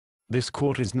This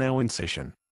court is now in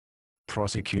session.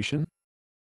 Prosecution?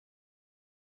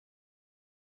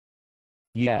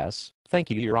 Yes, thank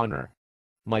you, Your Honor.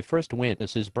 My first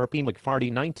witness is Burpy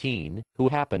McFarty 19, who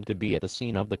happened to be at the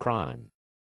scene of the crime.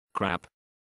 Crap.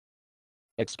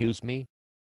 Excuse me?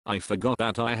 I forgot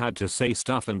that I had to say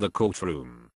stuff in the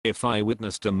courtroom if I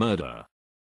witnessed a murder.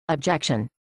 Objection.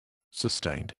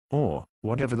 Sustained, or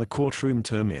whatever the courtroom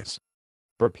term is.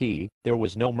 Burpy, there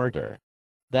was no murder.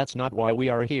 That's not why we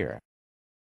are here.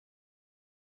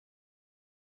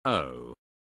 Oh.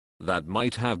 That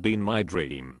might have been my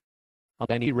dream. At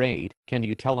any rate, can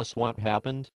you tell us what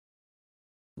happened?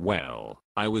 Well,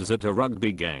 I was at a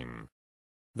rugby game.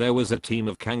 There was a team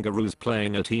of kangaroos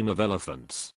playing a team of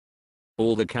elephants.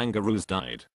 All the kangaroos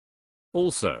died.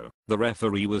 Also, the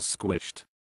referee was squished.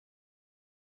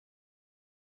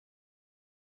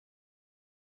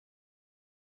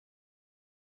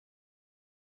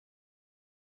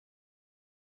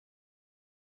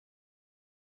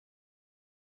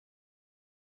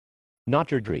 Not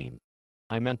your dream.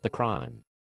 I meant the crime.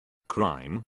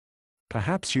 Crime?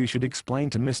 Perhaps you should explain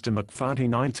to Mr. McFarty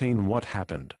 19 what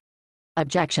happened.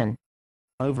 Objection.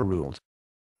 Overruled.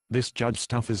 This judge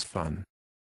stuff is fun.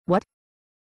 What?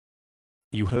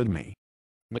 You heard me.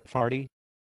 McFarty?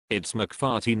 It's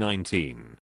McFarty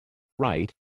 19.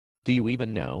 Right. Do you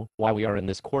even know why we are in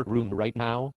this courtroom right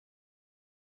now?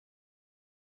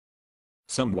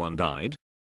 Someone died?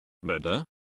 Murder?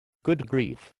 Good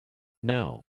grief.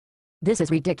 No. This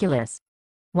is ridiculous.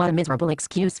 What a miserable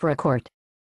excuse for a court.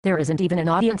 There isn't even an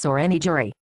audience or any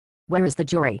jury. Where is the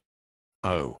jury?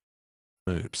 Oh.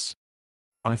 Oops.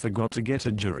 I forgot to get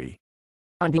a jury.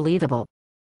 Unbelievable.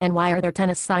 And why are there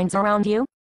tennis signs around you?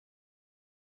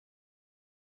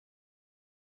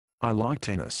 I like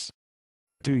tennis.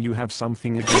 Do you have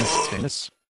something against tennis?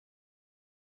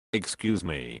 Excuse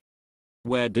me.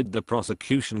 Where did the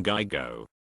prosecution guy go?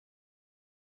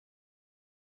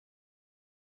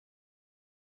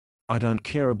 I don't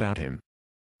care about him.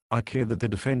 I care that the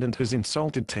defendant has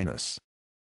insulted tennis.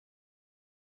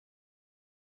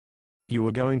 You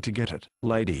are going to get it,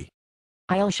 lady.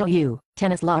 I'll show you,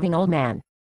 tennis-loving old man.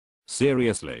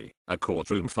 Seriously, a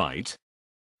courtroom fight?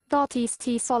 Dat is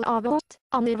tisal avot,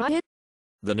 anirvahet.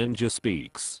 The ninja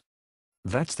speaks.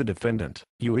 That's the defendant,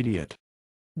 you idiot.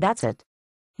 That's it.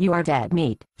 You are dead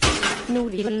meat. No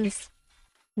violence.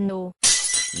 No.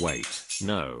 Wait,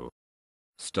 no.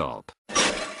 Stop.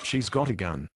 She's got a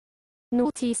gun.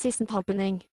 Notis isn't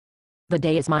happening. The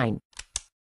day is mine.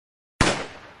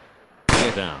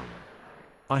 Get down.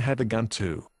 I had a gun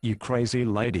too, you crazy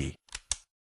lady.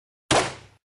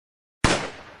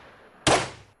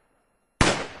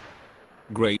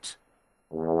 Great.